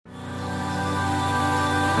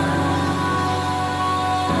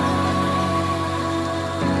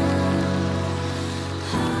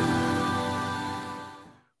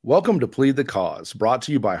Welcome to Plead the Cause, brought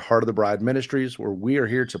to you by Heart of the Bride Ministries, where we are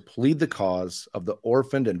here to plead the cause of the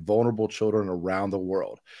orphaned and vulnerable children around the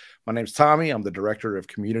world. My name's Tommy. I'm the Director of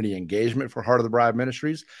Community Engagement for Heart of the Bride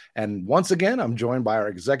Ministries. And once again, I'm joined by our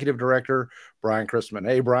Executive Director, Brian Christman.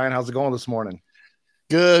 Hey, Brian, how's it going this morning?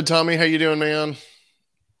 Good, Tommy. How you doing, man?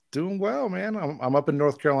 Doing well, man. I'm up in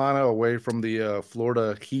North Carolina, away from the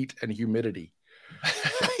Florida heat and humidity.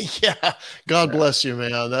 Yeah, God bless you,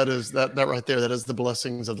 man. That right there. That is the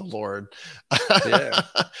blessings of the Lord. Yeah,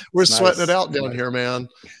 we're sweating it out down here, man.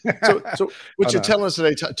 So what you're telling us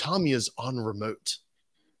today, Tommy is on remote.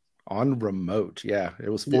 On remote, yeah. It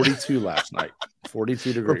was 42 last night.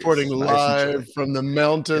 42 degrees. Reporting live from the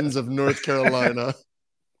mountains of North Carolina.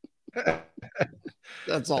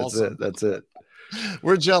 That's awesome. That's it.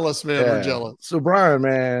 We're jealous, man. Yeah. We're jealous. So Brian,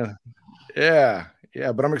 man,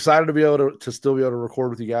 yeah, but I'm excited to be able to still be able to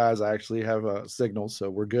record with you guys. I actually have a signal, so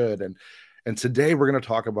we're good. And today we're going to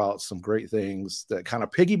talk about some great things that kind of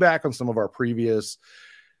piggyback on some of our previous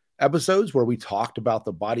episodes where we talked about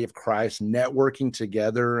the body of Christ networking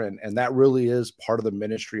together. And that really is part of the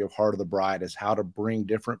ministry of Heart of the Bride, is how to bring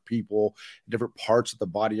different people, different parts of the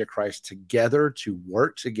body of Christ together to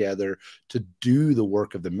work together to do the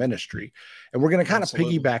work of the ministry. And we're going to kind of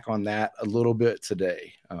piggyback on that a little bit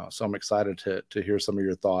today. So I'm excited to hear some of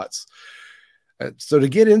your thoughts. So to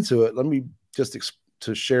get into it, let me just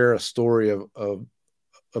to share a story of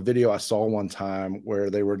a video I saw one time where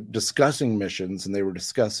they were discussing missions and they were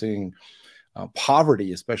discussing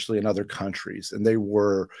poverty, especially in other countries. And they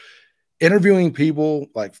were interviewing people,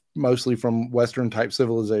 like mostly from Western type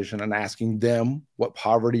civilization, and asking them what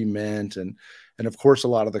poverty meant. And of course, a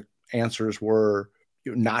lot of the answers were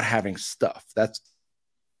not having stuff. That's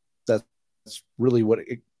really what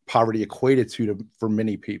poverty equated to for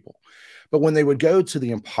many people. But when they would go to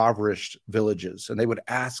the impoverished villages and they would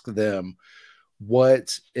ask them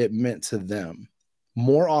what it meant to them,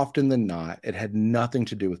 more often than not, it had nothing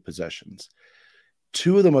to do with possessions.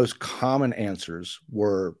 Two of the most common answers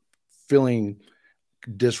were feeling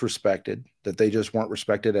disrespected, that they just weren't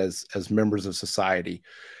respected as members of society.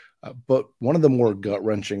 But one of the more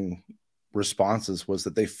gut-wrenching responses was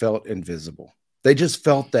that they felt invisible. They just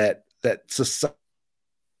felt that society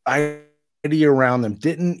around them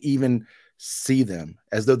didn't even see them,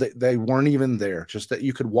 as though they weren't even there, just that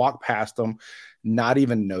you could walk past them, not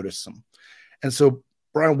even notice them. And so,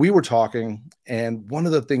 Brian, we were talking, and one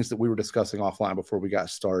of the things that we were discussing offline before we got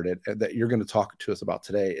started that you're going to talk to us about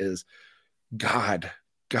today is God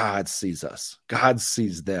sees us. God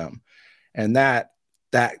sees them. And that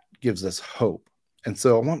gives us hope. And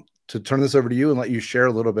so I want to turn this over to you and let you share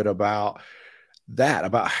a little bit about that,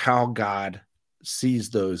 about how God sees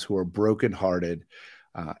those who are brokenhearted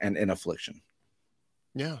and in affliction.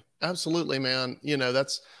 Yeah, absolutely, man.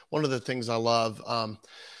 That's one of the things I love.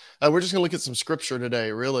 We're just going to look at some scripture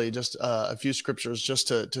today, really just a few scriptures just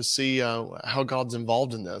to see how God's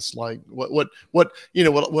involved in this. Like what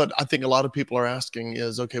I think a lot of people are asking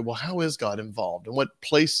is, okay, well, how is God involved, and what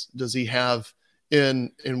place does he have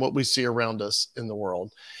in what we see around us in the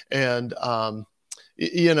world? And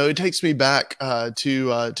it takes me back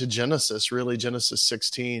to Genesis. Really, Genesis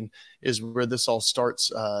 16 is where this all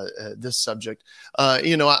starts. This subject, I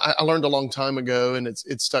learned a long time ago, and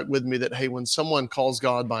it's stuck with me that, hey, when someone calls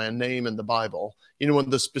God by a name in the Bible, one of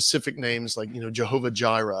the specific names like Jehovah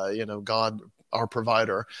Jireh, God our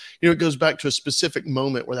provider, it goes back to a specific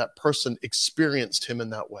moment where that person experienced him in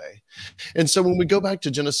that way. And so when we go back to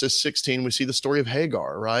Genesis 16, we see the story of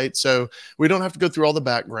Hagar, right? So we don't have to go through all the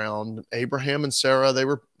background. Abraham and Sarah, they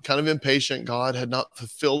were kind of impatient. God had not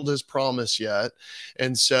fulfilled his promise yet.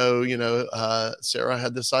 And so, Sarah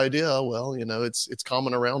had this idea, well, it's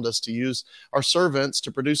common around us to use our servants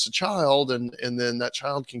to produce a child, and then that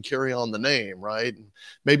child can carry on the name, right? And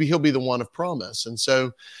maybe he'll be the one of promise. And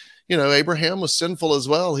so, Abraham was sinful as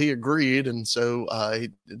well. He agreed. And so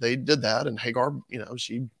they did that. And Hagar,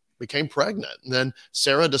 she became pregnant. And then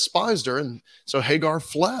Sarah despised her. And so Hagar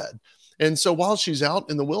fled. And so while she's out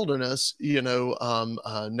in the wilderness,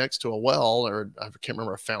 next to a well, or I can't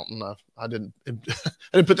remember, a fountain. I didn't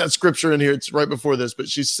put that scripture in here. It's right before this. But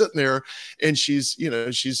she's sitting there and she's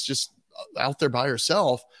just out there by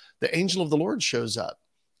herself. The angel of the Lord shows up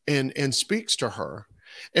and speaks to her.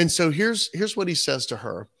 And so here's what he says to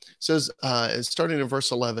her. It says, starting in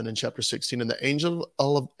verse 11 in chapter 16, and the angel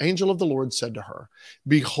of the Lord said to her,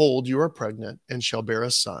 behold, you are pregnant and shall bear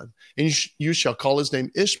a son, and you shall call his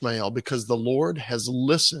name Ishmael, because the Lord has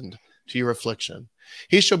listened to your affliction.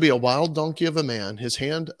 He shall be a wild donkey of a man, his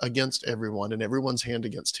hand against everyone, and everyone's hand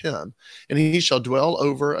against him, and he shall dwell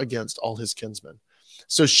over against all his kinsmen.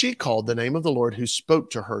 So she called the name of the Lord who spoke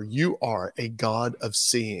to her, "You are a God of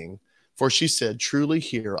seeing." For she said, "Truly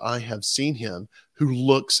here I have seen him who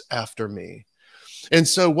looks after me." And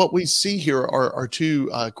so what we see here are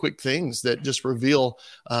two quick things that just reveal,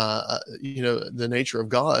 the nature of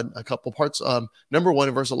God. A couple parts. Number one,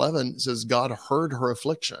 in verse 11, it says, God heard her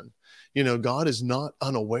affliction. God is not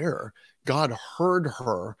unaware. God heard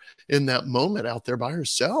her in that moment out there by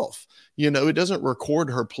herself. It doesn't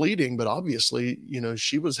record her pleading, but obviously,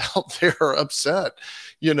 she was out there upset,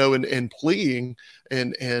 and pleading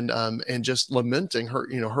and just lamenting her,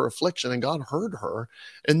 her affliction, and God heard her.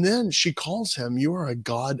 And then she calls him, "You are a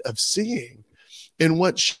God of seeing." And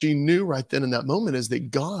what she knew right then in that moment is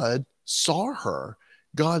that God saw her.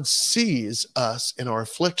 God sees us in our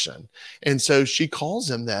affliction. And so she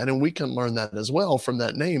calls him that. And we can learn that as well from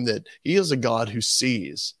that name, that he is a God who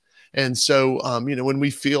sees. And so, when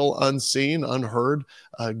we feel unseen, unheard,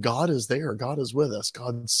 God is there. God is with us.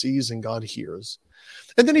 God sees and God hears.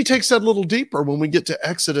 And then he takes that a little deeper when we get to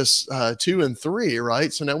Exodus 2 and 3,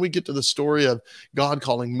 right? So now we get to the story of God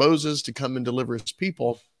calling Moses to come and deliver his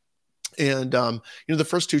people. And, the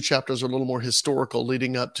first two chapters are a little more historical,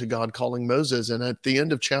 leading up to God calling Moses. And at the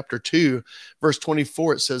end of chapter 2, verse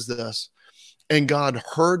 24, it says this: "And God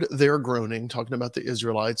heard their groaning," talking about the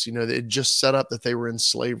Israelites. They had just set up that they were in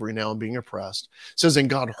slavery now and being oppressed. It says, "And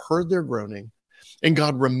God heard their groaning, and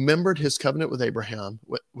God remembered his covenant with Abraham,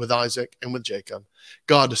 with Isaac, and with Jacob.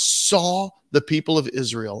 God saw the people of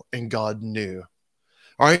Israel, and God knew."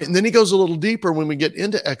 All right. And then he goes a little deeper when we get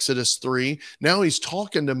into Exodus 3. Now he's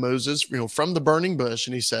talking to Moses, from the burning bush.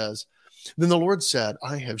 And he says, "Then the Lord said,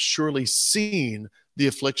 I have surely seen the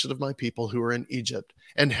affliction of my people who are in Egypt,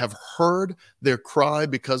 and have heard their cry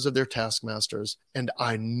because of their taskmasters, and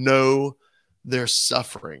I know their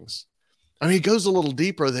sufferings." I mean, he goes a little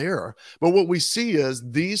deeper there. But what we see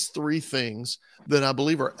is these three things that I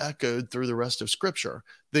believe are echoed through the rest of Scripture: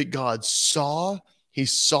 that God saw. He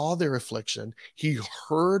saw their affliction. He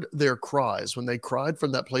heard their cries when they cried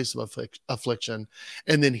from that place of affliction.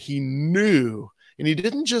 And then he knew, and he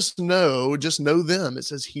didn't just know them. It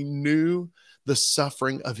says he knew the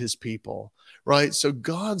suffering of his people, right? So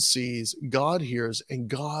God sees, God hears, and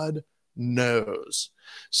God knows.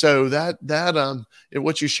 So that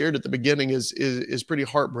what you shared at the beginning is pretty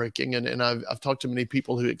heartbreaking, and I've talked to many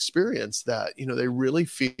people who experience that. They really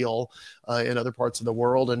feel in other parts of the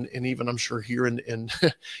world, and even I'm sure here in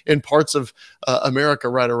in parts of America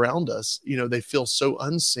right around us, they feel so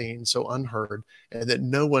unseen, so unheard, and that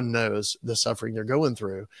no one knows the suffering they're going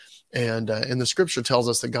through. And the Scripture tells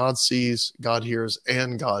us that God sees, God hears,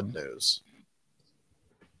 and God knows.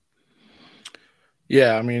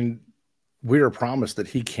 Yeah, I mean, we are promised that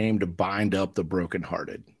he came to bind up the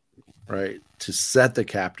brokenhearted, right? To set the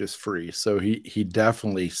captives free. So he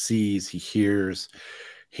definitely sees, he hears,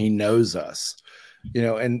 he knows us,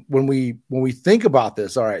 and when we think about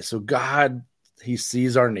this, all right, so God, he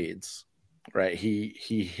sees our needs, right? He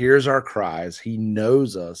hears our cries, he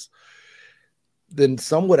knows us. Then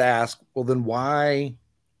some would ask, well, then why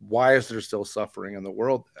is there still suffering in the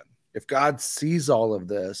world then? If God sees all of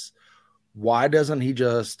this, why doesn't he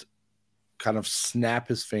just kind of snap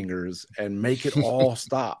his fingers and make it all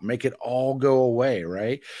stop, make it all go away,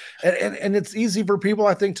 right? And it's easy for people,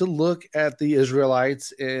 I think, to look at the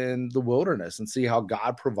Israelites in the wilderness and see how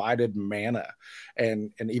God provided manna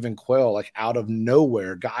and even quail, like out of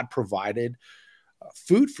nowhere. God provided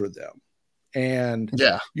food for them. And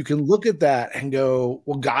yeah, you can look at that and go,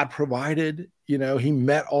 well, God provided, he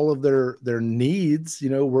met all of their needs.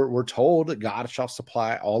 We're told that God shall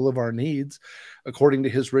supply all of our needs according to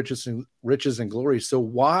his riches and glory. So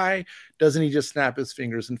why doesn't he just snap his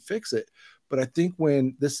fingers and fix it? But I think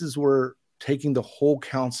when this is where taking the whole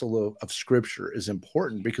counsel of Scripture is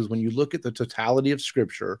important, because when you look at the totality of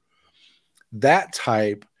Scripture, that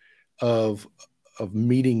type of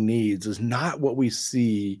meeting needs is not what we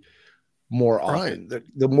see more often. right.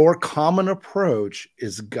 The more common approach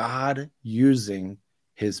is God using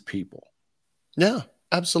his people. Yeah,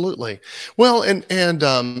 absolutely. Well, and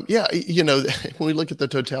yeah, when we look at the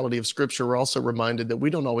totality of Scripture, we're also reminded that we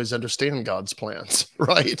don't always understand God's plans,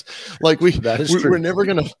 right? Like we're never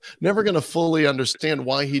gonna fully understand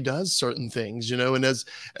why he does certain things, and as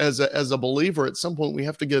a believer, at some point we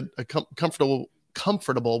have to get comfortable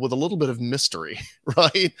comfortable with a little bit of mystery,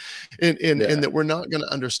 right? And that we're not going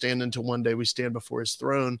to understand until one day we stand before his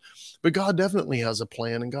throne. But God definitely has a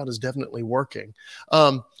plan, and God is definitely working.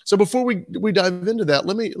 So before we dive into that,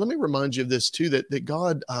 let me remind you of this too, that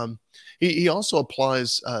God, he also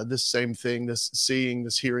applies this same thing, this seeing,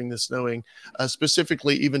 this hearing, this knowing,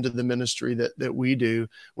 specifically even to the ministry that we do.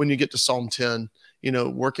 When you get to Psalm 10,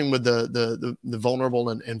 working with the vulnerable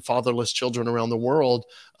and fatherless children around the world,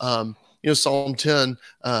 Psalm 10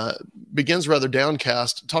 begins rather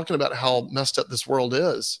downcast, talking about how messed up this world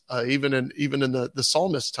is, even in the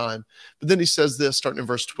psalmist's time. But then he says this, starting in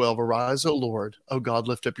verse 12, "Arise, O Lord, O God,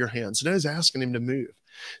 lift up your hands." And he's asking him to move.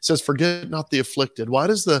 It says, "Forget not the afflicted." Why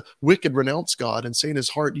does the wicked renounce God and say in his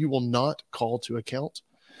heart, "You will not call to account"?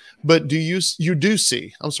 But you do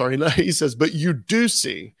see, I'm sorry, he says, "But you do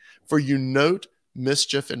see, for you note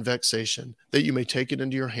mischief and vexation, that you may take it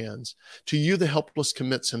into your hands. To you the helpless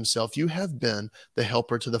commits himself. You have been the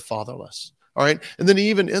helper to the fatherless." All right. And then he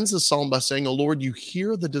even ends the psalm by saying, "O Lord, you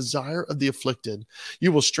hear the desire of the afflicted.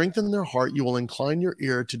 You will strengthen their heart. You will incline your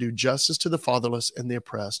ear to do justice to the fatherless and the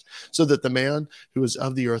oppressed, so that the man who is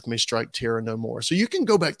of the earth may strike terror no more." So you can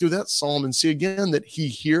go back through that psalm and see again that he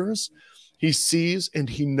hears, he sees, and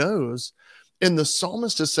he knows. And the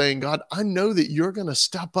psalmist is saying, "God, I know that you're going to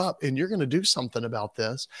step up and you're going to do something about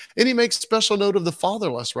this." And he makes special note of the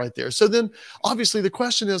fatherless right there. So then obviously the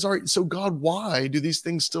question is, all right, so God, why do these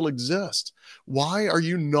things still exist? Why are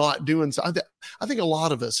you not doing so? I think a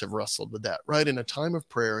lot of us have wrestled with that, right? In a time of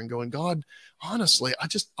prayer and going, "God, honestly, I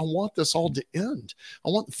want this all to end.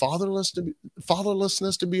 I want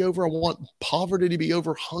fatherlessness to be over. I want poverty to be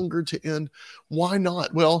over, hunger to end. Why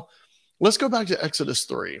not?" Well, let's go back to Exodus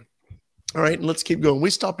 3. All right, and let's keep going. We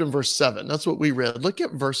stopped in verse 7. That's what we read. Look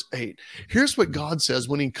at verse 8. Here's what God says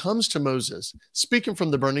when he comes to Moses, speaking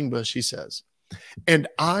from the burning bush. He says, "And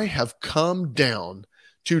I have come down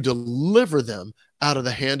to deliver them out of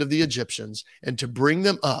the hand of the Egyptians and to bring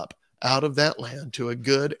them up out of that land to a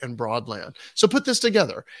good and broad land." So put this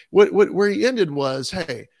together. Where he ended was,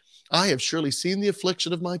 hey, I have surely seen the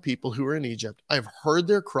affliction of my people who are in Egypt. I have heard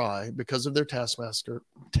their cry because of their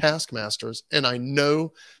taskmasters, and I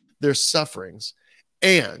know their sufferings,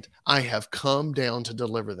 and I have come down to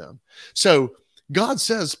deliver them. So God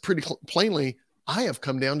says pretty plainly, I have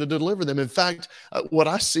come down to deliver them. In fact, what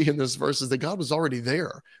I see in this verse is that God was already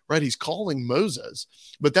there, right? He's calling Moses,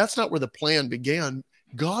 but that's not where the plan began.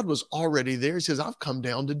 God was already there. He says, I've come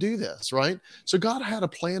down to do this, right? So God had a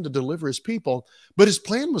plan to deliver his people, but his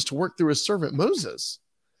plan was to work through his servant Moses.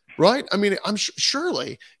 Right? I mean,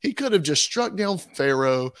 surely he could have just struck down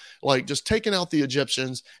Pharaoh, like just taken out the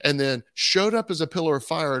Egyptians, and then showed up as a pillar of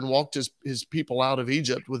fire and walked his people out of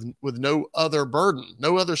Egypt with no other burden,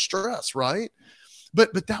 no other stress, right?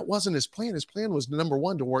 But that wasn't his plan. His plan was, number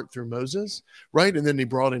one, to work through Moses, right? And then he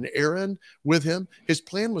brought in Aaron with him. His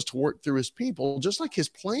plan was to work through his people, just like his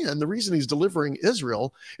plan. The reason he's delivering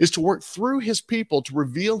Israel is to work through his people to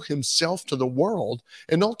reveal himself to the world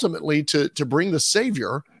and ultimately to bring the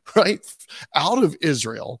Savior, right, out of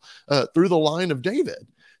Israel through the line of David.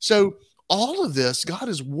 So all of this, God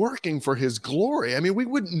is working for his glory. I mean, we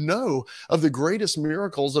wouldn't know of the greatest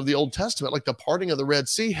miracles of the Old Testament, like the parting of the Red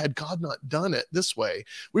Sea, had God not done it this way.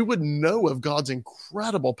 We wouldn't know of God's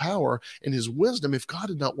incredible power and his wisdom if God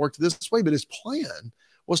had not worked this way, but his plan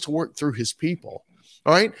was to work through his people.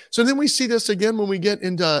 All right. So then we see this again when we get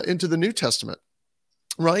into the New Testament.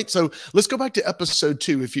 Right. So let's go back to episode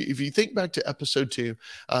 2. If you think back to episode 2,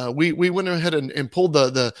 we went ahead and pulled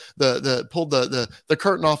the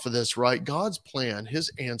curtain off of this. Right. God's plan,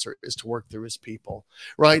 his answer is to work through his people.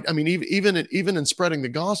 Right. I mean, even in spreading the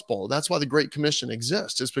gospel, that's why the Great Commission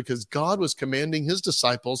exists, is because God was commanding his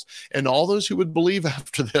disciples and all those who would believe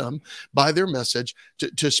after them by their message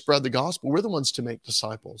to spread the gospel. We're the ones to make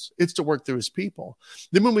disciples. It's to work through his people.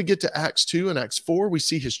 Then when we get to Acts 2 and Acts 4, we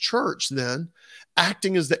see his church then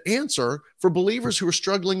acting as the answer for believers who are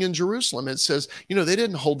struggling in Jerusalem. It says, they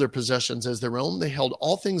didn't hold their possessions as their own. They held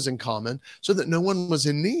all things in common so that no one was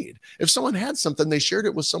in need. If someone had something, they shared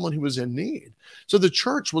it with someone who was in need. So the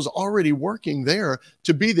church was already working there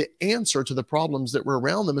to be the answer to the problems that were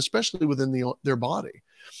around them, especially within their body.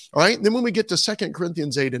 All right. And then when we get to 2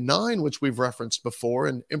 Corinthians 8 and 9, which we've referenced before,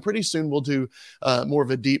 and pretty soon we'll do more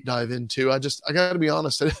of a deep dive into. I got to be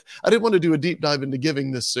honest. I didn't want to do a deep dive into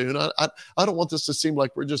giving this soon. I don't want this to seem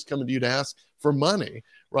like we're just coming to you to ask for money.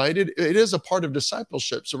 right? It is a part of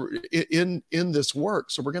discipleship. So in this work,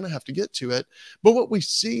 so we're going to have to get to it. But what we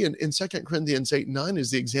see in 2 Corinthians 8:9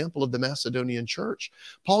 is the example of the Macedonian church.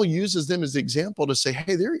 Paul uses them as the example to say,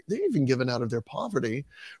 hey, they're even given out of their poverty,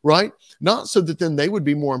 right? Not so that then they would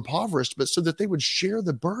be more impoverished, but so that they would share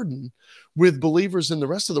the burden with believers in the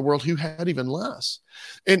rest of the world who had even less.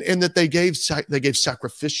 And that they gave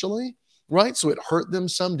sacrificially, right? So it hurt them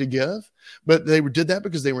some to give, but they did that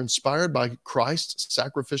because they were inspired by Christ's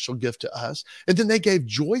sacrificial gift to us. And then they gave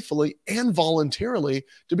joyfully and voluntarily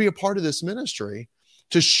to be a part of this ministry,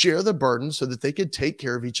 to share the burden so that they could take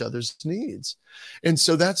care of each other's needs. And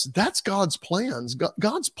so that's God's plans.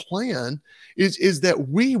 God's plan is that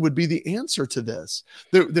we would be the answer to this,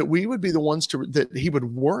 that we would be the ones that he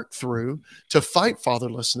would work through to fight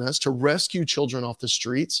fatherlessness, to rescue children off the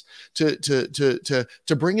streets, to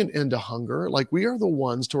bring an end to hunger. Like, we are the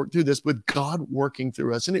ones to work through this with God working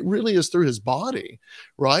through us. And it really is through his body,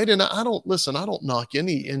 right? And I don't knock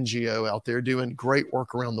any NGO out there doing great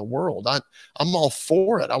work around the world. I'm all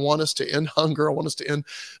for it. I want us to end hunger. I want us to end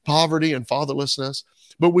poverty and fatherlessness.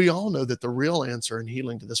 But we all know that the real answer in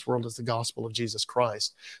healing to this world is the gospel of Jesus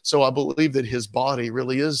Christ. So I believe that his body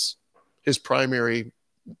really is his primary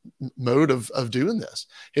mode of doing this.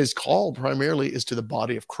 His call primarily is to the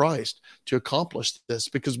body of Christ to accomplish this,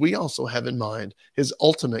 because we also have in mind his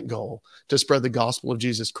ultimate goal to spread the gospel of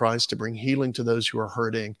Jesus Christ, to bring healing to those who are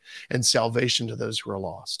hurting and salvation to those who are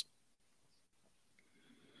lost.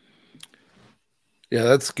 Yeah,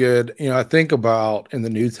 that's good. I think about in the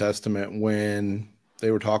New Testament when they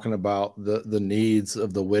were talking about the needs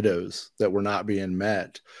of the widows that were not being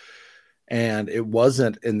met. And it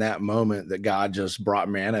wasn't in that moment that God just brought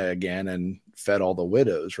manna again and fed all the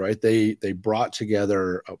widows, right? They brought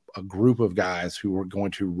together a group of guys who were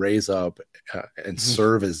going to raise up and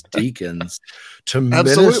serve as deacons to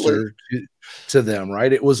minister to them,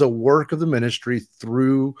 right? It was a work of the ministry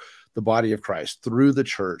through the body of Christ, through the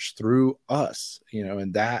church, through us,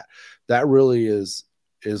 and that really is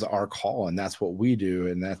our call, and that's what we do,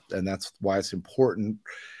 and that's why it's important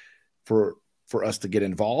for us to get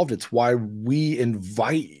involved. It's why we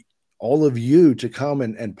invite all of you to come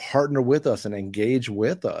and partner with us and engage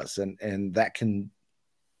with us, and that can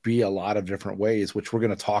be a lot of different ways, which we're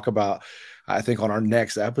going to talk about, I think, on our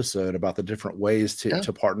next episode, about the different ways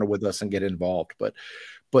to partner with us and get involved. But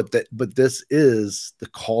this is the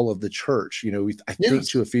call of the church. I think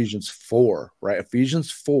to Ephesians 4, right? Ephesians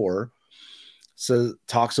 4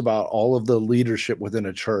 talks about all of the leadership within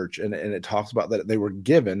a church, and it talks about that they were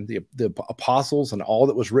given the apostles and all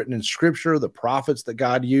that was written in Scripture, the prophets that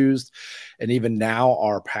God used, and even now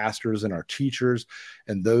our pastors and our teachers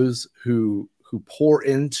and those who pour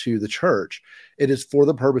into the church. It is for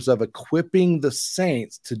the purpose of equipping the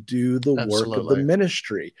saints to do the work of the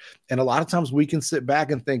ministry. And a lot of times we can sit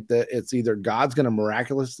back and think that it's either God's going to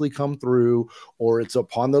miraculously come through or it's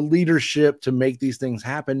upon the leadership to make these things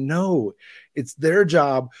happen. No, it's their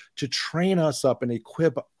job to train us up and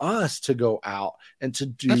equip us to go out and to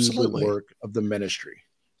do the work of the ministry.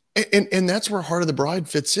 And that's where Heart of the Bride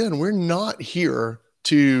fits in. We're not here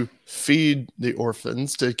to feed the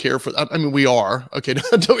orphans, to care for. I mean, we are. Okay,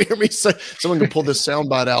 don't hear me say someone can pull this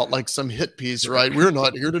soundbite out like some hit piece, right? We're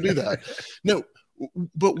not here to do that. No,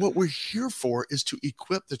 but what we're here for is to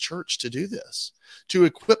equip the church to do this, to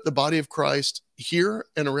equip the body of Christ here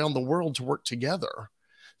and around the world to work together,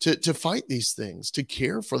 to fight these things, to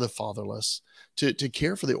care for the fatherless, to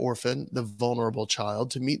care for the orphan, the vulnerable child,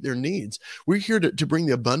 to meet their needs. We're here to bring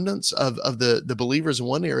the abundance of the believers in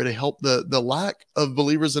one area to help the lack of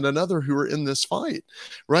believers in another who are in this fight,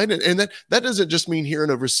 right? And that doesn't just mean here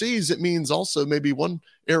and overseas. It means also maybe one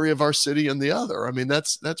area of our city and the other. I mean,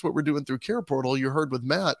 that's what we're doing through Care Portal. You heard with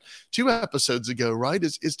Matt 2 episodes ago, right?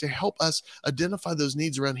 Is to help us identify those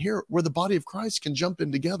needs around here where the body of Christ can jump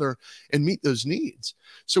in together and meet those needs.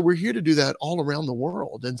 So we're here to do that all around the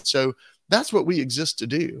world. And so that's what we exist to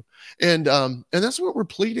do. And that's what we're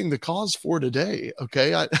pleading the cause for today.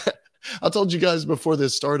 Okay. I told you guys before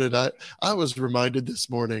this started, I was reminded this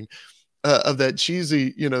morning of that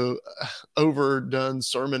cheesy, overdone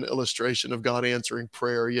sermon illustration of God answering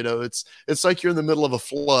prayer. It's like you're in the middle of a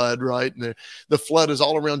flood, right? And the flood is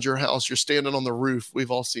all around your house. You're standing on the roof.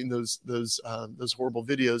 We've all seen those horrible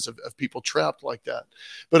videos of people trapped like that.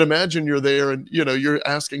 But imagine you're there and, you're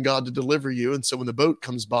asking God to deliver you. And so when the boat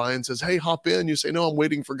comes by and says, hey, hop in, you say, no, I'm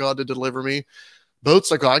waiting for God to deliver me.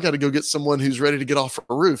 Boat's like, oh, I got to go get someone who's ready to get off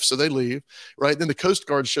a roof. So they leave, right? Then the Coast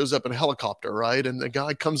Guard shows up in a helicopter, right? And the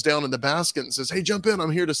guy comes down in the basket and says, hey, jump in.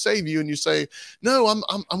 I'm here to save you. And you say, no,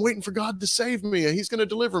 I'm waiting for God to save me. He's going to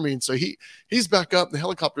deliver me. And so he's back up. The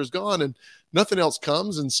helicopter's gone and nothing else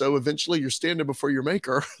comes. And so eventually you're standing before your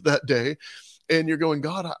maker that day and you're going,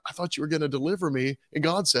 God, I thought you were going to deliver me. And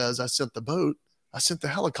God says, I sent the boat. I sent the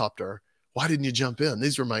helicopter. Why didn't you jump in?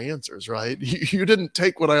 These were my answers, right? You didn't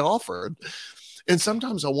take what I offered. And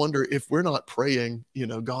sometimes I wonder if we're not praying,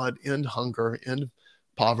 God, end hunger, end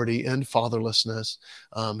poverty, end fatherlessness,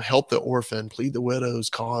 help the orphan, plead the widow's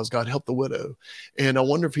cause, God, help the widow. And I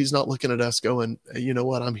wonder if he's not looking at us going, you know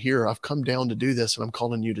what, I'm here. I've come down to do this and I'm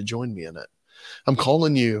calling you to join me in it. I'm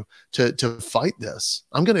calling you to fight this.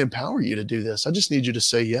 I'm going to empower you to do this. I just need you to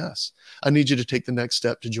say yes. I need you to take the next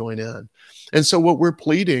step to join in. And so what we're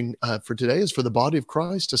pleading for today is for the body of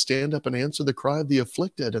Christ to stand up and answer the cry of the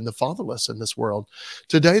afflicted and the fatherless in this world.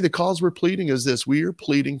 Today, the cause we're pleading is this. We are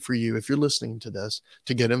pleading for you, if you're listening to this,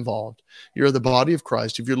 to get involved. You're the body of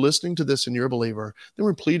Christ. If you're listening to this and you're a believer, then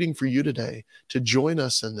we're pleading for you today to join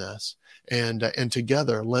us in this. And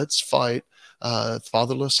together, let's fight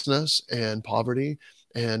fatherlessness and poverty,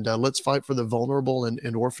 and let's fight for the vulnerable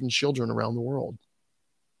and orphan children around the world.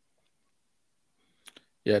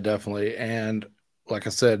 Yeah, definitely. And like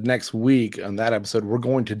I said, next week on that episode, we're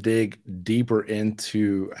going to dig deeper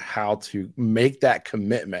into how to make that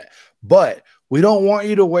commitment. But we don't want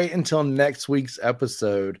you to wait until next week's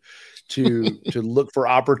episode to look for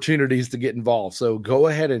opportunities to get involved. So go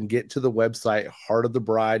ahead and get to the website,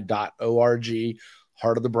 heartofthebride.org,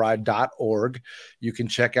 heartofthebride.org. You can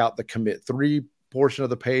check out the Commit 3 portion of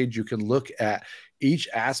the page. You can look at each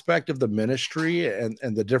aspect of the ministry and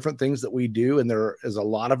the different things that we do. And there is a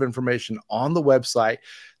lot of information on the website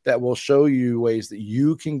that will show you ways that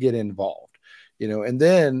you can get involved, and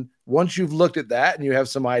then once you've looked at that and you have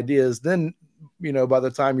some ideas, then, by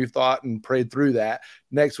the time you've thought and prayed through that,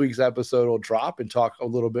 next week's episode will drop and talk a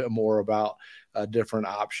little bit more about different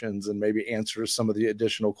options and maybe answer some of the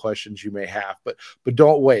additional questions you may have. But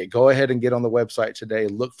don't wait. Go ahead and get on the website today.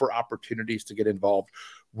 Look for opportunities to get involved.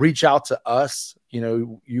 Reach out to us.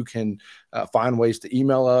 You can find ways to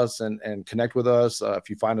email us and connect with us. If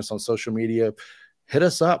you find us on social media, hit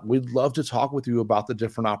us up. We'd love to talk with you about the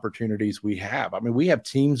different opportunities we have. I mean, we have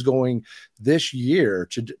teams going this year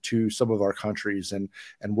to some of our countries, and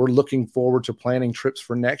we're looking forward to planning trips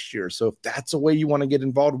for next year. So if that's a way you want to get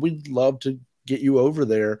involved, we'd love to get you over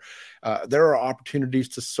there. There are opportunities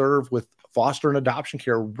to serve with foster and adoption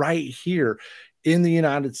care right here in the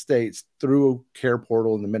United States through Care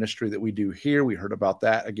Portal and the ministry that we do here. We heard about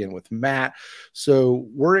that again with Matt. So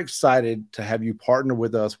we're excited to have you partner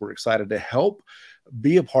with us. We're excited to help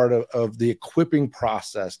be a part of the equipping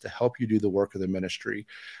process to help you do the work of the ministry.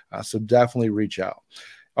 So definitely reach out.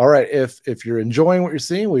 All right. If you're enjoying what you're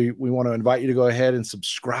seeing, we want to invite you to go ahead and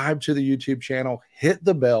subscribe to the YouTube channel, hit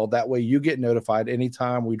the bell. That way you get notified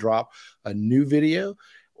anytime we drop a new video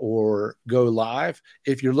or go live.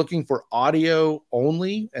 If you're looking for audio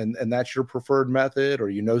only and that's your preferred method,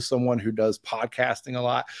 or someone who does podcasting a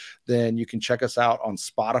lot, then you can check us out on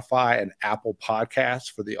Spotify and Apple Podcasts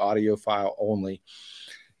for the audio file only.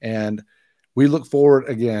 And we look forward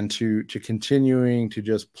again to continuing to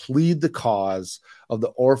just plead the cause of the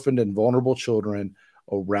orphaned and vulnerable children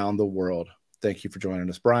around the world. Thank you for joining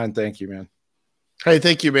us, Brian. Thank you, man. Hey,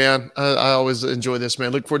 thank you, man. I always enjoy this,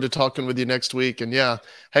 man. Look forward to talking with you next week. And yeah,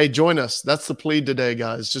 hey, join us. That's the plea today,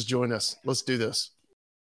 guys. Just join us. Let's do this.